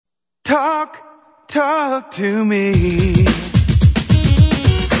Talk to me.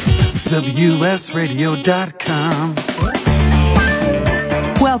 WSRadio.com.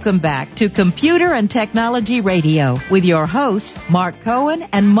 Welcome back to Computer and Technology Radio with your hosts, Mark Cohen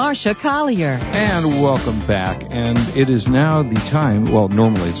and Marcia Collier. And welcome back. And it is now the time, well,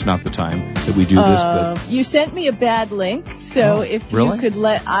 normally it's not the time that we do this, but... You sent me a bad link, so if really? you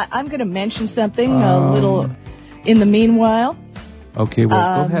could I'm going to mention something a little in the meanwhile. Okay,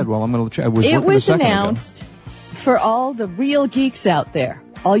 well, go ahead. Well, I'm going to... It was announced for all the real geeks out there,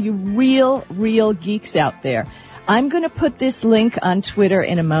 all you real geeks out there. I'm going to put this link on Twitter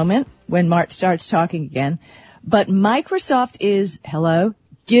in a moment when Mart starts talking again. But Microsoft is,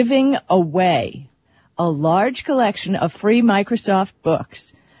 giving away a large collection of free Microsoft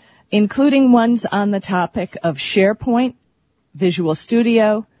books, including ones on the topic of SharePoint, Visual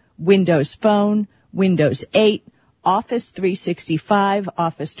Studio, Windows Phone, Windows 8, Office 365,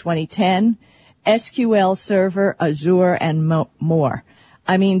 Office 2010, SQL Server, Azure, and more.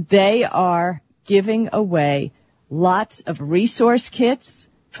 I mean, they are giving away lots of resource kits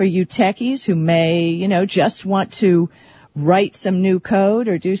for you techies who may, just want to write some new code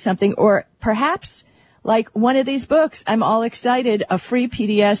or do something, or perhaps like one of these books. I'm all excited, a free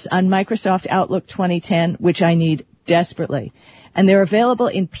PDS on Microsoft Outlook 2010, which I need desperately. And they're available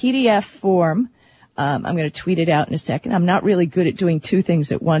in PDF form. I'm going to tweet it out in a second. I'm not really good at doing two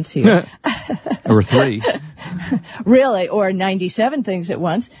things at once here. Or three. Really, or 97 things at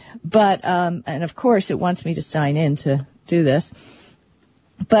once. But, and of course it wants me to sign in to do this.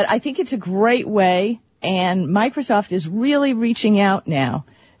 But I think it's a great way, and Microsoft is really reaching out now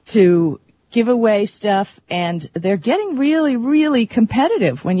to give away stuff, and they're getting really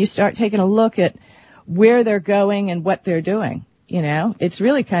competitive when you start taking a look at where they're going and what they're doing. It's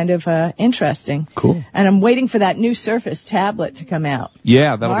really kind of interesting. Cool. And I'm waiting for that new Surface tablet to come out.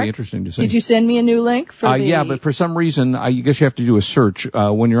 Yeah, that'll Mark, be interesting to see. Did you send me a new link for Yeah, but for some reason, I guess you have to do a search.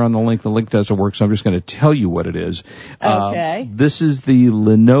 When you're on the link doesn't work, so I'm just going to tell you what it is. Okay. This is the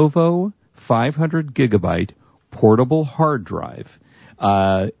Lenovo 500 gigabyte portable hard drive.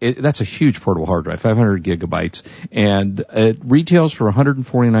 That's a huge portable hard drive, 500 gigabytes, and it retails for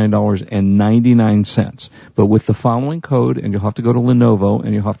 $149.99. But with the following code, and you'll have to go to Lenovo,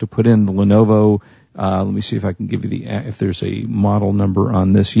 and you'll have to put in the Lenovo, let me see if I can give you if there's a model number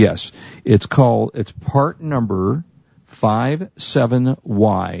on this. Yes. It's part number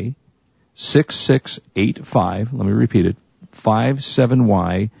 57Y6685. Let me repeat it.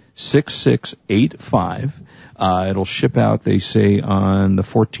 57Y6685. It'll ship out, they say, on the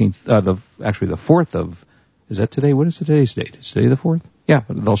 14th, the 4th of, is that today? What is today's date? Is today the 4th? Yeah,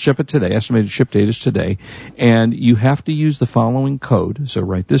 they'll ship it today. Estimated ship date is today. And you have to use the following code. So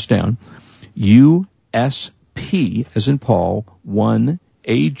write this down. USP, as in Paul,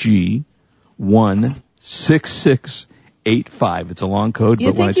 1AG 16685. It's a long code.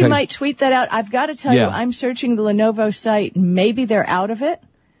 You think you might tweet that out? I've got to tell you, I'm searching the Lenovo site. Maybe they're out of it.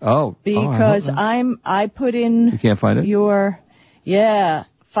 Because I put in. You can't find it?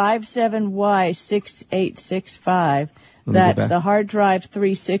 57Y6865. That's the hard drive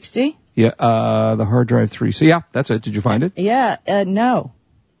 360. Yeah, the hard drive 360. Yeah, that's it. Did you find it? Yeah, no.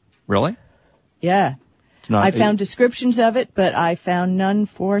 Really? Yeah. I found descriptions of it, but I found none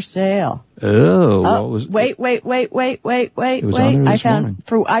for sale. Oh, well, wait. It was on there this morning.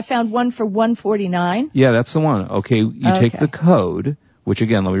 I found one for $149. Yeah, that's the one. Okay, take the code. Which,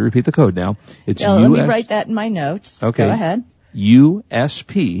 again, let me repeat the code now. It's let me write that in my notes. Okay. Go ahead.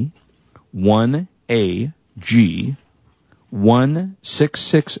 USP 1AG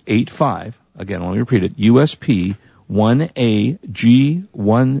 16685. Again, let me repeat it. USP 1AG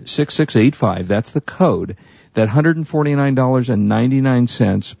 16685. That's the code. That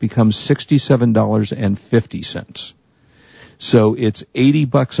 $149.99 becomes $67.50. So it's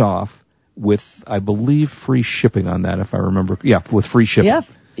 $80 off. With, I believe, free shipping on that, if I remember. Yeah, with free shipping. Yeah,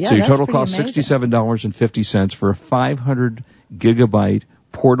 so your total cost $67.50 for a 500 gigabyte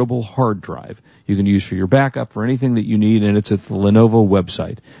portable hard drive. You can use for your backup, for anything that you need, and it's at the Lenovo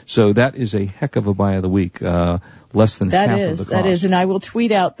website. So that is a heck of a buy of the week. Less than half of the cost. That is, and I will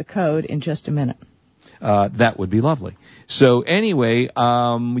tweet out the code in just a minute. That would be lovely. So anyway,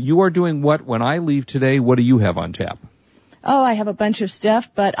 you are doing what when I leave today? What do you have on tap? Oh, I have a bunch of stuff,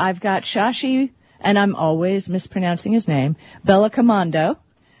 but I've got Shashi, and I'm always mispronouncing his name, Bellacomondo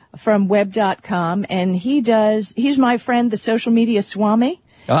from web.com, and he's my friend, the social media Swami.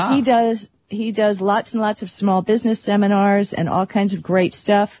 He does lots and lots of small business seminars and all kinds of great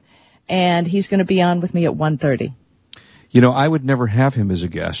stuff, and he's going to be on with me at 1:30. I would never have him as a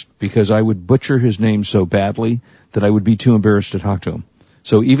guest because I would butcher his name so badly that I would be too embarrassed to talk to him.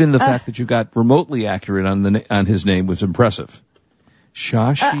 So even the fact that you got remotely accurate on his name was impressive.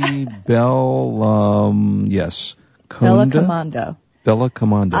 Shashi yes. Bella Commando. Bella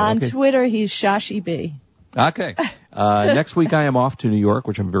Commando. On okay. Twitter, he's Shashi B. Okay. Next week I am off to New York,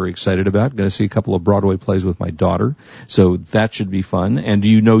 which I'm very excited about. Going to see a couple of Broadway plays with my daughter. So that should be fun. And do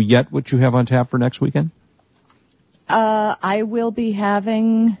you know yet what you have on tap for next weekend? I will be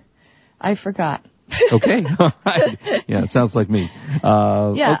having, I forgot. Okay. Yeah, it sounds like me.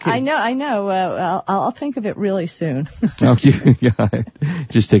 Yeah, okay. I know. I'll think of it really soon. Yeah,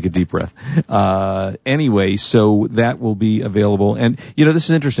 just take a deep breath. Anyway, so that will be available. And, this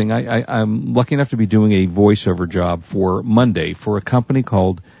is interesting. I'm lucky enough to be doing a voiceover job for Monday for a company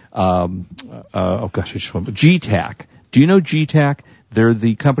called, GTAC. Do you know GTAC? They're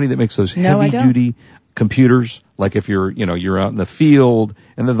the company that makes those heavy-duty computers, like if you're out in the field,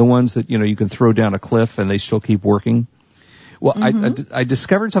 and they're the ones that, you can throw down a cliff and they still keep working. Well, I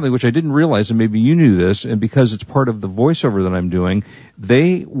discovered something which I didn't realize, and maybe you knew this, and because it's part of the voiceover that I'm doing,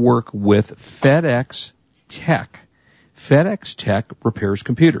 they work with FedEx Tech. FedEx Tech repairs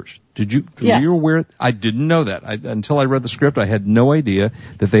computers. Were you aware? I didn't know that. Until I read the script, I had no idea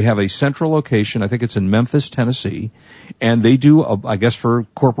that they have a central location. I think it's in Memphis, Tennessee. And they do, I guess for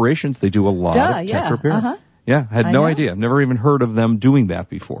corporations, they do a lot of tech repair. Uh-huh. Yeah, had no idea. I've never even heard of them doing that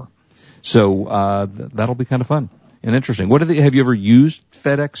before. So, that'll be kind of fun and interesting. Have you ever used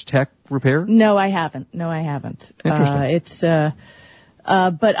FedEx Tech repair? No, I haven't. Interesting.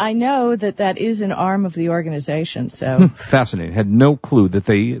 But I know that is an arm of the organization, so. Fascinating. Had no clue that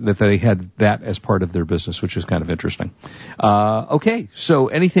they had that as part of their business, which is kind of interesting. Okay. So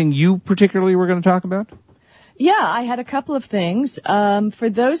anything you particularly were going to talk about? Yeah, I had a couple of things. For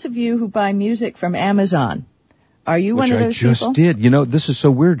those of you who buy music from Amazon, are you one of those people? Which I just did. This is so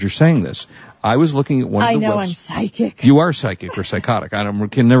weird you're saying this. I was looking at one of the I know, websites. I'm psychic. You are psychic or psychotic. I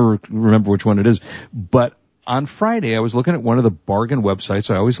can never remember which one it is. But on Friday, I was looking at one of the bargain websites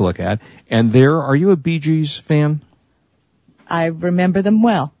I always look at, and are you a Bee Gees fan? I remember them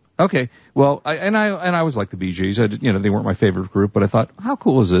well. Okay. Well, I always liked the Bee Gees. They weren't my favorite group, but I thought, how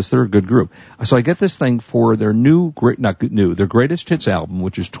cool is this? They're a good group. So I get this thing for their their greatest hits album,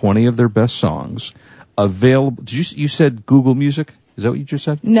 which is 20 of their best songs, available. You said Google Music? Is that what you just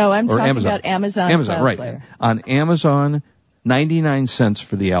said? No, I'm talking about Amazon Cloud right. Player. On Amazon, 99 cents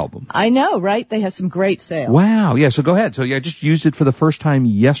for the album. I know, right? They have some great sales. Wow. Yeah, so go ahead. So I just used it for the first time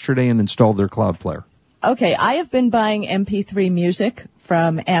yesterday and installed their Cloud Player. Okay, I have been buying MP3 music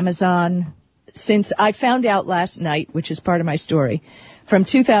from Amazon since I found out last night, which is part of my story, from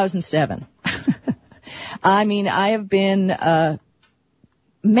 2007. I mean, I have been,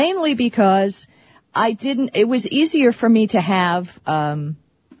 mainly because it was easier for me to have,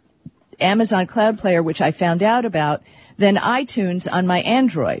 Amazon Cloud Player, which I found out about, than iTunes on my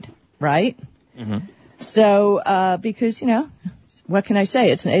Android, right? Mm-hmm. So, because, what can I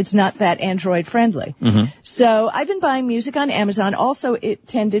say? It's not that Android friendly. Mm-hmm. So I've been buying music on Amazon. Also, it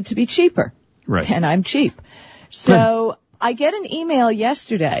tended to be cheaper. Right. And I'm cheap. So I get an email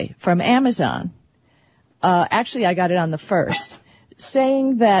yesterday from Amazon. Actually, I got it on the 1st,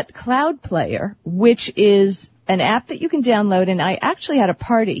 saying that Cloud Player, which is an app that you can download, and I actually had a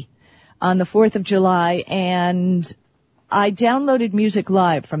party on the 4th of July, and I downloaded music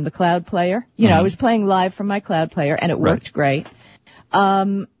live from the Cloud Player. I was playing live from my Cloud Player, and it worked great.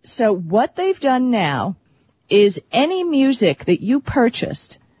 So what they've done now is any music that you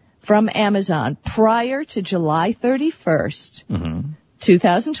purchased from Amazon prior to July 31st,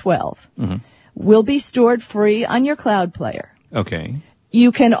 2012, will be stored free on your Cloud Player. Okay.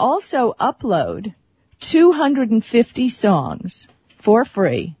 You can also upload 250 songs for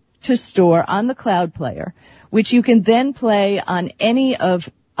free to store on the Cloud Player, which you can then play on any of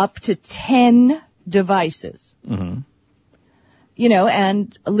up to 10 devices. Mm-hmm.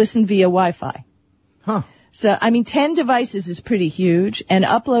 And listen via Wi-Fi. Huh. So, 10 devices is pretty huge, and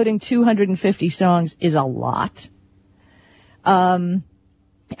uploading 250 songs is a lot. And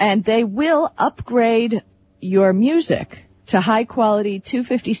they will upgrade your music to high quality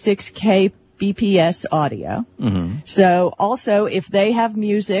 256K BPS audio. Mm-hmm. So also, if they have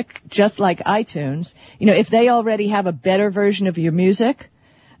music just like iTunes, if they already have a better version of your music,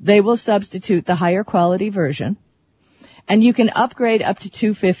 they will substitute the higher quality version. And you can upgrade up to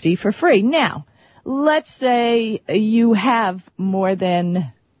 250 for free. Now, let's say you have more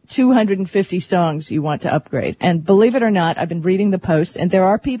than 250 songs you want to upgrade. And believe it or not, I've been reading the posts, and there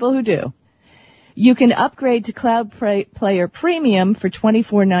are people who do. You can upgrade to Cloud Player Premium for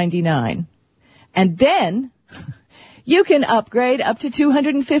 $24.99. And then you can upgrade up to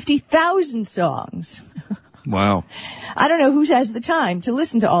 250,000 songs. Wow. I don't know who has the time to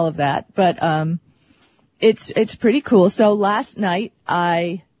listen to all of that, but it's pretty cool. So last night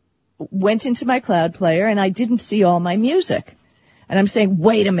I went into my cloud player and I didn't see all my music. And I'm saying,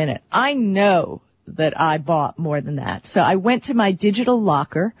 wait a minute, I know that I bought more than that. So I went to my digital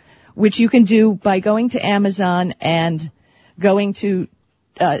locker, which you can do by going to Amazon and going to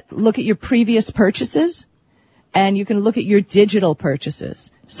look at your previous purchases, and you can look at your digital purchases.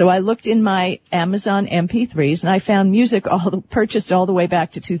 So I looked in my Amazon MP3s, and I found music purchased all the way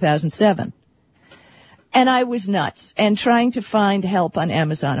back to 2007. And I was nuts and trying to find help on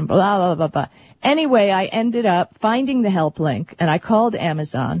Amazon and blah, blah, blah, blah. Anyway, I ended up finding the help link, and I called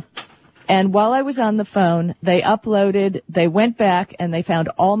Amazon. And while I was on the phone, they went back, and they found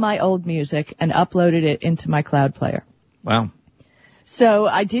all my old music and uploaded it into my cloud player. Wow. So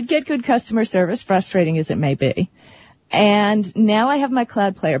I did get good customer service, frustrating as it may be. And now I have my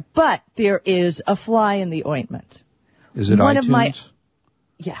cloud player, but there is a fly in the ointment. Is it iTunes?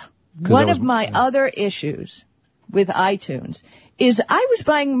 One of my other issues with iTunes is I was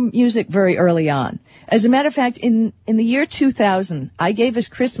buying music very early on. As a matter of fact, in the year 2000, I gave as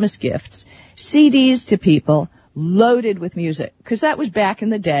Christmas gifts CDs to people loaded with music, because that was back in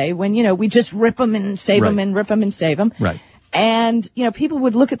the day when, we just rip them and save them and rip them and save them. Right. And, people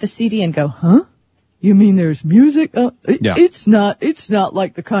would look at the CD and go, huh? You mean there's music? Yeah. It's not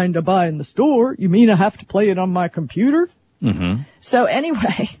like the kind I buy in the store. You mean I have to play it on my computer? Mm-hmm. So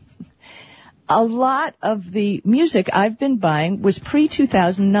anyway, a lot of the music I've been buying was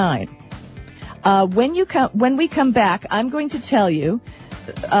pre-2009. When we come back, I'm going to tell you,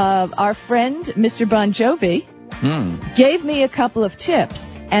 our friend, Mr. Bon Jovi, gave me a couple of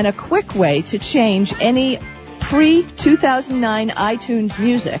tips and a quick way to change any pre-2009 iTunes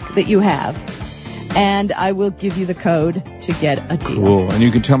music that you have. And I will give you the code to get a deal. Cool. And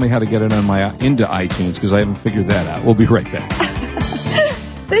you can tell me how to get it into iTunes, because I haven't figured that out. We'll be right back.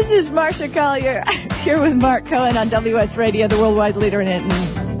 This is Marsha Collier here with Mark Cohen on WS Radio, the worldwide leader in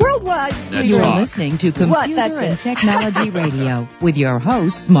it. Worldwide. You're listening to Computer and Technology Radio with your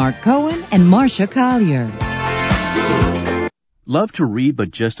hosts, Mark Cohen and Marsha Collier. Love to read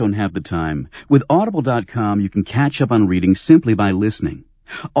but just don't have the time? With Audible.com, you can catch up on reading simply by listening.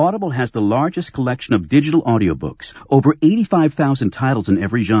 Audible has the largest collection of digital audiobooks, over 85,000 titles in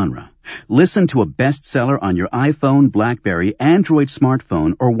every genre. Listen to a bestseller on your iPhone, BlackBerry, Android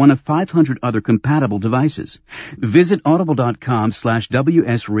smartphone, or one of 500 other compatible devices. Visit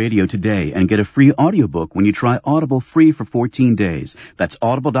audible.com/WS Radio today and get a free audiobook when you try Audible free for 14 days. That's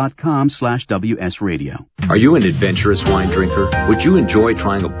audible.com/WS Radio. Are you an adventurous wine drinker? Would you enjoy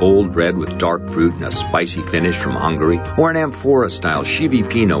trying a bold red with dark fruit and a spicy finish from Hungary? Or an amphora-style Chivi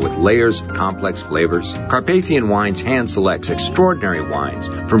Pinot with layers of complex flavors? Carpathian Wines hand selects extraordinary wines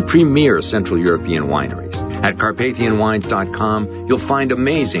from premier Central European wineries. At CarpathianWines.com, you'll find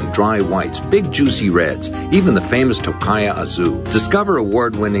amazing dry whites, big juicy reds, even the famous Tokaja Azul. Discover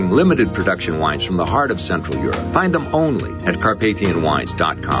award-winning limited production wines from the heart of Central Europe. Find them only at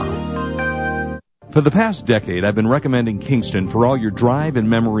CarpathianWines.com. For the past decade, I've been recommending Kingston for all your drive and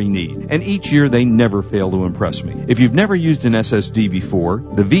memory need, and each year they never fail to impress me. If you've never used an SSD before,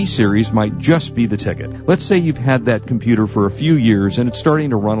 the V-Series might just be the ticket. Let's say you've had that computer for a few years and it's starting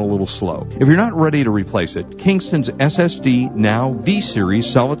to run a little slow. If you're not ready to replace it, Kingston's SSD Now V-Series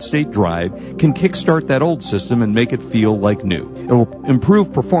solid-state drive can kickstart that old system and make it feel like new. It'll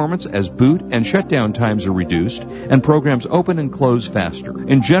improve performance as boot and shutdown times are reduced, and programs open and close faster.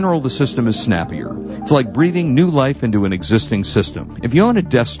 In general, the system is snappier. It's like breathing new life into an existing system. If you own a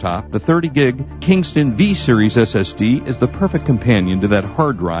desktop, the 30-gig Kingston V-Series SSD is the perfect companion to that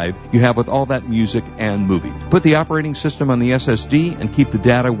hard drive you have with all that music and movies. Put the operating system on the SSD and keep the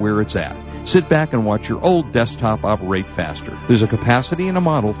data where it's at. Sit back and watch your old desktop operate faster. There's a capacity and a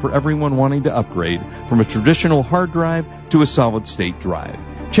model for everyone wanting to upgrade from a traditional hard drive to a solid-state drive.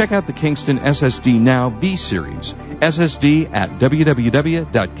 Check out the Kingston SSD Now V-Series. SSD at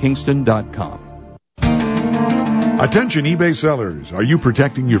www.kingston.com. Attention eBay sellers. Are you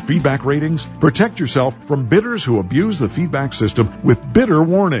protecting your feedback ratings? Protect yourself from bidders who abuse the feedback system with Bidder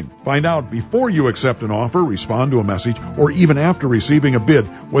Warning. Find out before you accept an offer, respond to a message, or even after receiving a bid,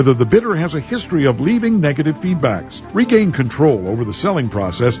 whether the bidder has a history of leaving negative feedbacks. Regain control over the selling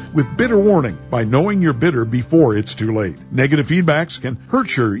process with Bidder Warning by knowing your bidder before it's too late. Negative feedbacks can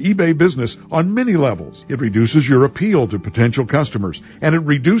hurt your eBay business on many levels. It reduces your appeal to potential customers, and it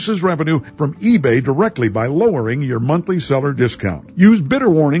reduces revenue from eBay directly by lowering your monthly seller discount. Use Bitter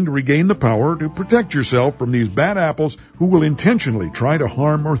Warning to regain the power to protect yourself from these bad apples who will intentionally try to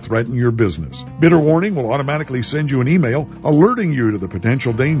harm or threaten your business. Bitter Warning will automatically send you an email alerting you to the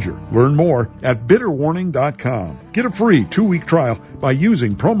potential danger. Learn more at bitterwarning.com. Get a free 2-week trial by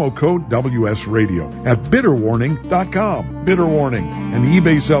using promo code WSRadio at bitterwarning.com. Bitter Warning, an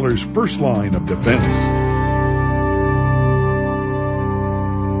eBay seller's first line of defense.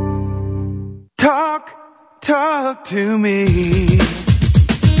 Talk to me.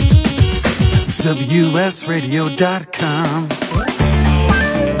 WSRadio.com.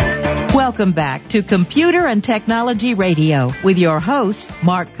 Welcome back to Computer and Technology Radio with your hosts,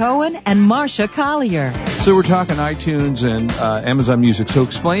 Mark Cohen and Marcia Collier. So we're talking iTunes and Amazon Music. So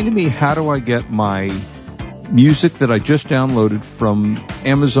explain to me, how do I get my music that I just downloaded from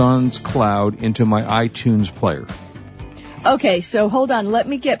Amazon's cloud into my iTunes player? Okay, so hold on. Let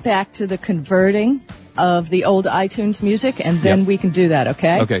me get back to the converting of the old iTunes music, and then we can do that,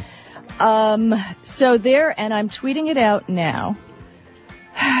 okay? Okay. So there, and I'm tweeting it out now.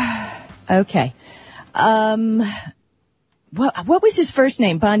 Okay. What was his first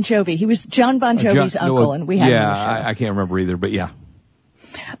name? Bon Jovi. He was John Bon Jovi's uncle, and we had him on the show. I can't remember either, but yeah.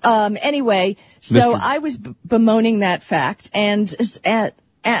 Anyway, so I was bemoaning that fact, and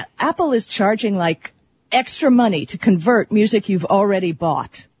Apple is charging like extra money to convert music you've already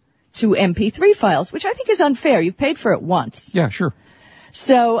bought to MP3 files, which I think is unfair. You've paid for it once. Yeah, sure.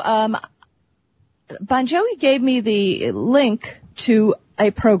 So, Bon Jovi gave me the link to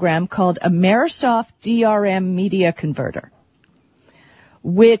a program called Amerisoft DRM Media Converter,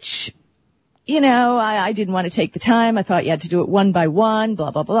 which, I didn't want to take the time. I thought you had to do it one by one,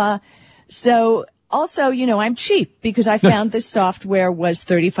 blah, blah, blah. So, also, I'm cheap because I found this software was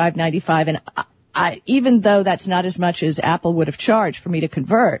 $35.95, and I, even though that's not as much as Apple would have charged for me to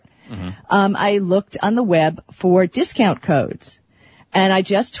convert, I looked on the web for discount codes, and I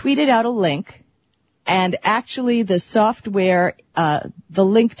just tweeted out a link, and actually the software, the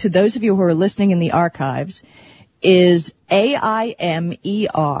link to those of you who are listening in the archives is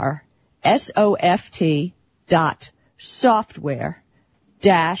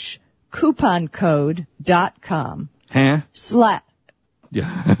AIMERSOFT.software-couponcode.com.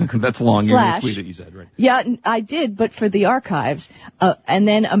 Yeah, that's long. You're going to tweet it, you said, right? Yeah, I did, but for the archives. And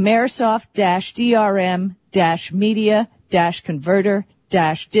then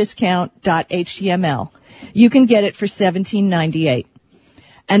Amerisoft-DRM-media-converter-discount.html. You can get it for $17.98.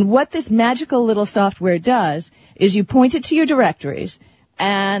 And what this magical little software does is you point it to your directories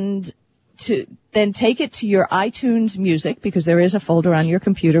and then take it to your iTunes Music, because there is a folder on your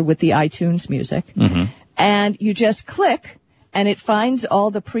computer with the iTunes Music. And you just click, and it finds all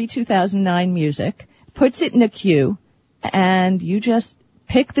the pre-2009 music, puts it in a queue, and you just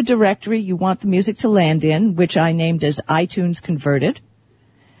pick the directory you want the music to land in, which I named as iTunes Converted.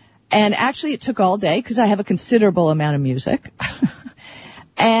 And actually it took all day because I have a considerable amount of music.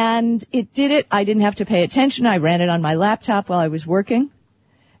 And it did it. I didn't have to pay attention. I ran it on my laptop while I was working.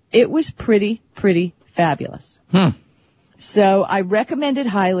 It was pretty fabulous. So I recommend it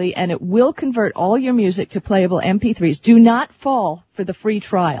highly, and it will convert all your music to playable MP3s. Do not fall for the free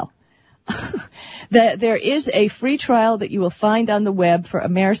trial. There is a free trial that you will find on the web for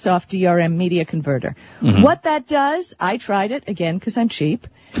Amerisoft DRM Media Converter. What that does, I tried it, again, because I'm cheap,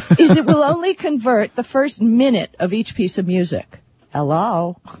 is it will only convert the first minute of each piece of music.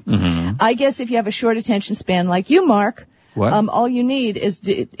 Hello? I guess if you have a short attention span like you, Mark, all you need is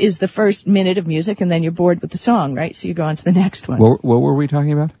the first minute of music, and then you're bored with the song, right? So you go on to the next one. What were we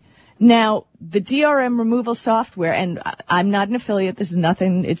talking about? Now, the DRM removal software, and I'm not an affiliate, this is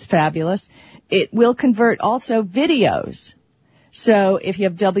nothing, it's fabulous. It will convert also videos. So if you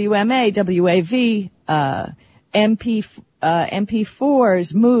have WMA, WAV,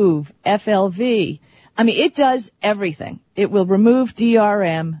 MP4s, MOV, FLV, I mean, it does everything. It will remove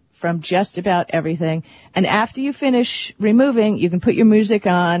DRM from just about everything. And after you finish removing, you can put your music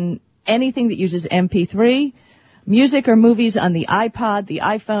on anything that uses MP3, music or movies on the iPod, the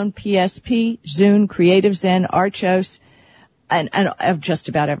iPhone, PSP, Zune, Creative Zen, Archos, and just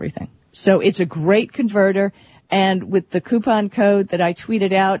about everything. So it's a great converter, and with the coupon code that I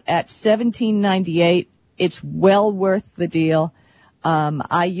tweeted out at $17.98, it's well worth the deal.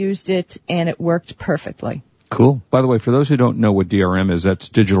 I used it, and it worked perfectly. Cool. By the way, for those who don't know what DRM is, that's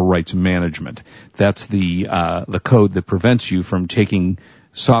digital rights management. That's the code that prevents you from taking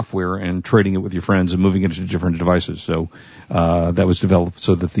software and trading it with your friends and moving it to different devices. So that was developed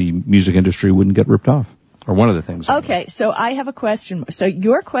so that the music industry wouldn't get ripped off, or one of the things. Okay, so I have a question. So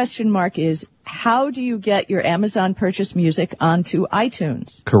your question, Mark, is how do you get your Amazon purchased music onto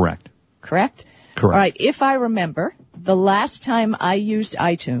iTunes? Correct. Correct. All right, if I remember, the last time I used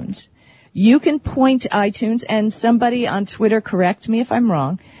iTunes, you can point iTunes, and somebody on Twitter correct me if I'm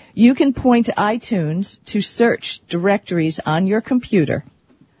wrong, you can point iTunes to search directories on your computer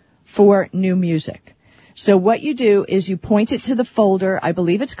for new music. So what you do is you point it to the folder, I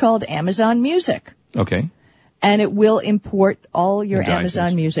believe it's called Amazon Music. Okay. And it will import all your Into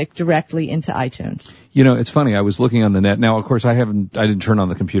Amazon iTunes. Music directly into iTunes. You know, it's funny. I was looking on the net. Now, of course, I didn't turn on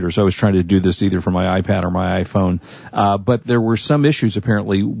the computer, so I was trying to do this either from my iPad or my iPhone. But there were some issues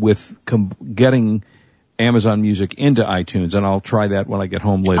apparently with getting Amazon Music into iTunes, and I'll try that when I get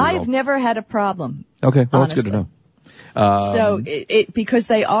home later. I've never had a problem. Okay, well, honestly. that's good to know. So because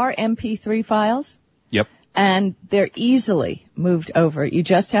they are MP3 files. Yep. And they're easily moved over. You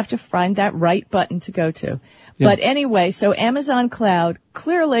just have to find that right button to go to. Yeah. But anyway, so Amazon Cloud,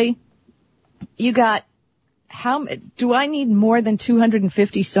 clearly you got do I need more than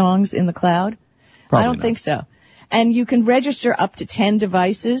 250 songs in the cloud? Probably I don't not. think so. And you can register up to 10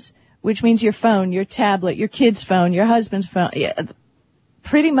 devices, which means your phone, your tablet, your kid's phone, your husband's phone,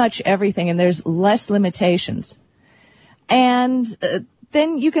 pretty much everything, and there's less limitations. And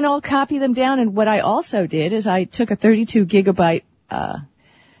then you can all copy them down, and what I also did is I took a 32 gigabyte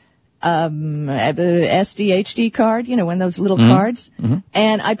SDHD card, you know, one of those little cards,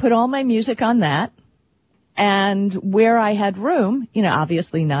 and I put all my music on that, and where I had room, you know,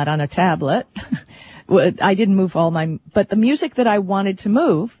 obviously not on a tablet, I didn't move but the music that I wanted to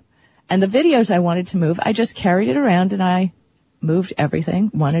move, and the videos I wanted to move, I just carried it around and I moved everything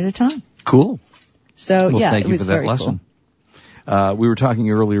one at a time. Cool. So Well, yeah, thank it you was for that very lesson. cool. We were talking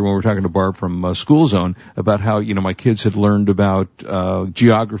earlier when we were talking to Barb from School Zone about how, you know, my kids had learned about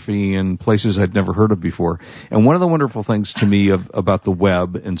geography and places I'd never heard of before. And one of the wonderful things to me about the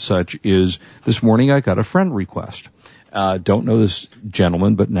web and such is this morning I got a friend request. Don't know this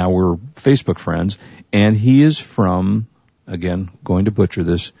gentleman, but now we're Facebook friends. And he is from, again, going to butcher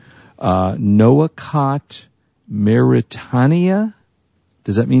this, Nouakchott, Mauritania.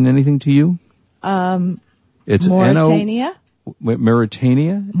 Does that mean anything to you? It's Mauritania?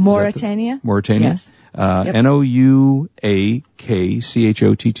 Mauritania? Mauritania? Yes. Nouakchott.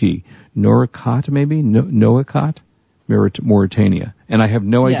 Nouakchott, maybe? Nouakchott? Mauritania. And I have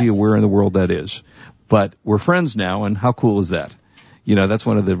no idea where in the world that is. But we're friends now, and how cool is that? You know, that's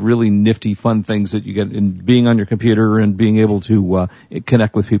one of the really nifty, fun things that you get in being on your computer and being able to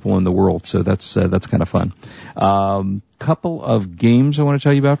connect with people in the world. So that's kind of fun. Couple of games I want to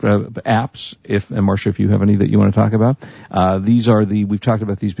tell you about, apps, and Marcia, if you have any that you want to talk about. These are we've talked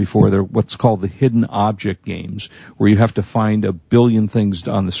about these before, they're what's called the hidden object games, where you have to find a billion things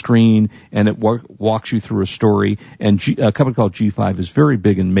on the screen, and it walks you through a story. And a company called G5 is very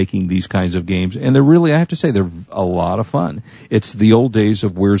big in making these kinds of games, and they're really, I have to say, they're a lot of fun. It's the old days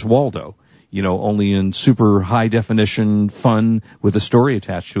of Where's Waldo? You know, only in super high definition fun with a story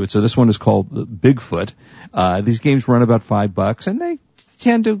attached to it. So this one is called Bigfoot. These games run about $5 and they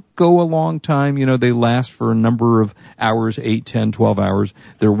tend to go a long time. You know, they last for a number of hours, 8, 10, 12 hours.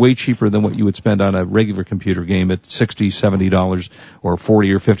 They're way cheaper than what you would spend on a regular computer game at $60, $70 or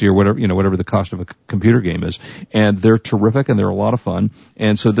 40 or 50 or whatever, you know, whatever the cost of a computer game is. And they're terrific and they're a lot of fun.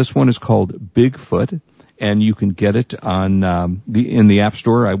 And so this one is called Bigfoot. And you can get it on in the App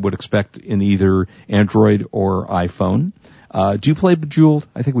Store, I would expect, in either Android or iPhone. Do you play Bejeweled?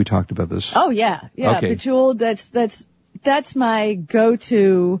 I think we talked about this. Oh yeah. Okay. Bejeweled. That's my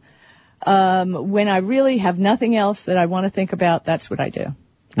go-to when I really have nothing else that I want to think about. That's what I do.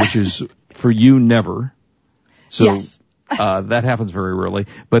 Which is for you never. So yes. That happens very rarely.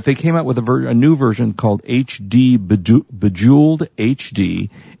 But they came out with a new version called HD Bejeweled HD,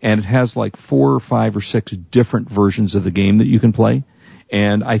 and it has like 4 or 5 or 6 different versions of the game that you can play.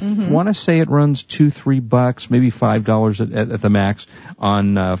 And I want to say it runs $2-3, maybe $5 at the max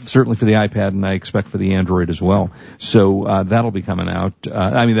on certainly for the iPad, and I expect for the Android as well. So that'll be coming out.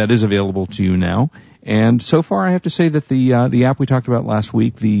 That is available to you now. And so far, I have to say that the app we talked about last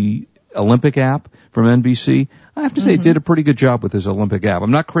week, the Olympic app from NBC, I have to say it did a pretty good job with this Olympic app.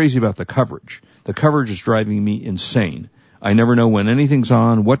 I'm not crazy about the coverage. The coverage is driving me insane. I never know when anything's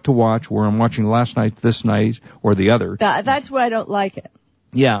on, what to watch, where I'm watching last night, this night, or the other. That's why I don't like it.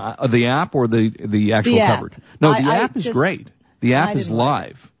 Yeah, the app or the actual coverage? No, the app is great. The app is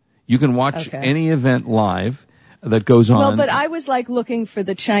live. You can watch any event live that goes on. Well, but I was like looking for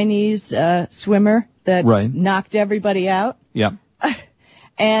the Chinese swimmer that's knocked everybody out. Yeah.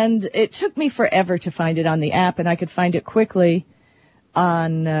 And it took me forever to find it on the app, and I could find it quickly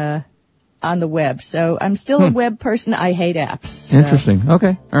on the web. So I'm still a web person. I hate apps. So. Interesting.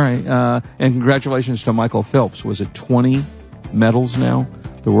 Okay. All right. And congratulations to Michael Phelps. Was it 20 medals now?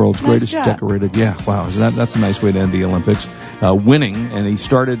 the world's Nice greatest job. decorated. Yeah, wow, that's a nice way to end the Olympics. Winning, and he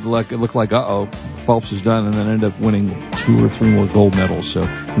started like it looked like Phelps is done, and then ended up winning 2 or 3 more gold medals. So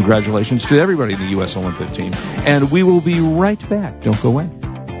congratulations to everybody in the U.S. Olympic team. And we will be right back. Don't go away.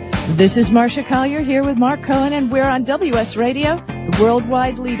 This is Marcia Collier here with Mark Cohen, and we're on WS Radio, the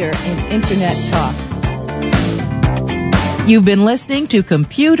worldwide leader in Internet talk. You've been listening to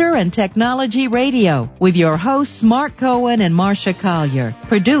Computer and Technology Radio with your hosts Mark Cohen and Marcia Collier.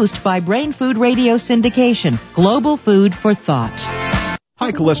 Produced by Brain Food Radio Syndication, Global Food for Thought.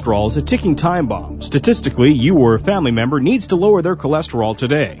 High cholesterol is a ticking time bomb. Statistically, you or a family member needs to lower their cholesterol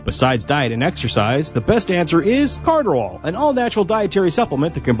today. Besides diet and exercise, the best answer is Cardarol, an all-natural dietary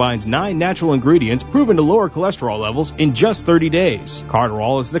supplement that combines 9 natural ingredients proven to lower cholesterol levels in just 30 days.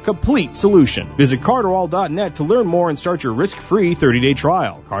 Cardarol is the complete solution. Visit Cardarol.net to learn more and start your risk-free 30-day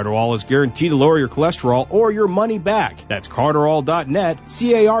trial. Cardarol is guaranteed to lower your cholesterol or your money back. That's Cardarol.net,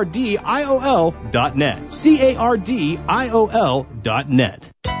 Cardiol.net, Cardiol.net.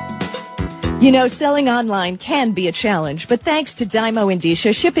 You know, selling online can be a challenge, but thanks to Dymo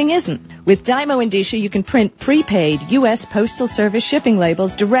Indicia, shipping isn't. With Dymo Indicia, you can print prepaid U.S. Postal Service shipping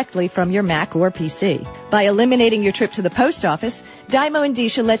labels directly from your Mac or PC. By eliminating your trip to the post office, Dymo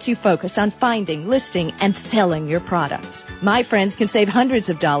Indicia lets you focus on finding, listing, and selling your products. My friends can save hundreds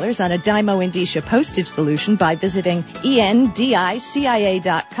of dollars on a Dymo Indicia postage solution by visiting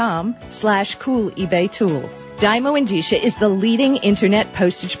endicia.com/cool eBay tools. Dymo Indicia is the leading internet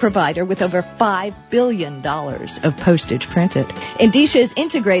postage provider with over $5 billion of postage printed. Indicia is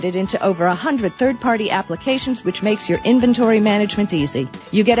integrated into over 100 third-party applications, which makes your inventory management easy.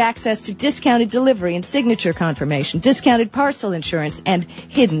 You get access to discounted delivery and signature confirmation, discounted parcel insurance, and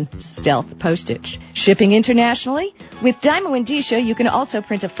hidden stealth postage. Shipping internationally? With Dymo Indicia, you can also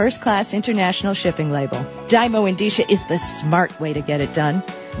print a first-class international shipping label. Dymo Indicia is the smart way to get it done.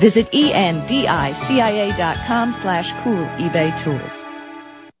 Visit endicia.com/cool eBay tools.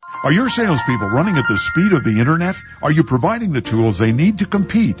 Are your salespeople running at the speed of the internet? Are you providing the tools they need to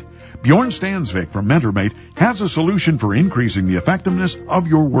compete? Bjorn Stansvik from MentorMate has a solution for increasing the effectiveness of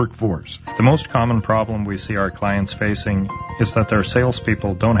your workforce. The most common problem we see our clients facing is that their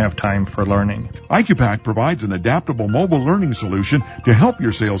salespeople don't have time for learning. IQPAC provides an adaptable mobile learning solution to help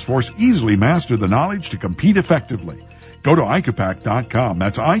your sales force easily master the knowledge to compete effectively. Go to IQPAC.com.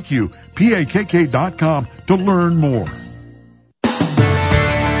 That's IQPAKK.com to learn more.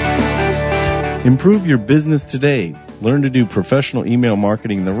 Improve your business today. Learn to do professional email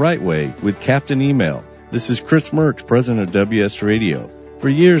marketing the right way with Captain Email. This is Chris Mertz, president of WS Radio. For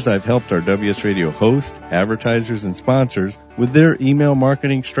years, I've helped our WS Radio hosts, advertisers, and sponsors with their email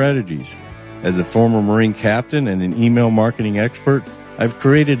marketing strategies. As a former Marine captain and an email marketing expert, I've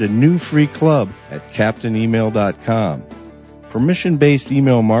created a new free club at CaptainEmail.com. Permission-based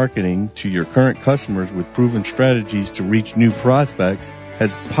email marketing to your current customers with proven strategies to reach new prospects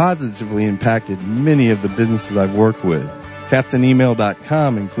has positively impacted many of the businesses I've worked with.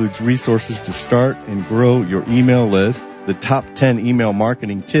 CaptainEmail.com includes resources to start and grow your email list, the top 10 email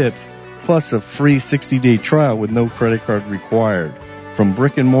marketing tips, plus a free 60-day trial with no credit card required. From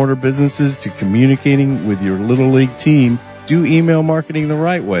brick-and-mortar businesses to communicating with your Little League team, do email marketing the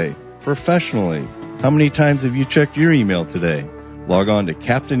right way, professionally. How many times have you checked your email today? Log on to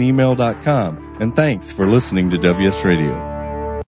CaptainEmail.com, and thanks for listening to WS Radio.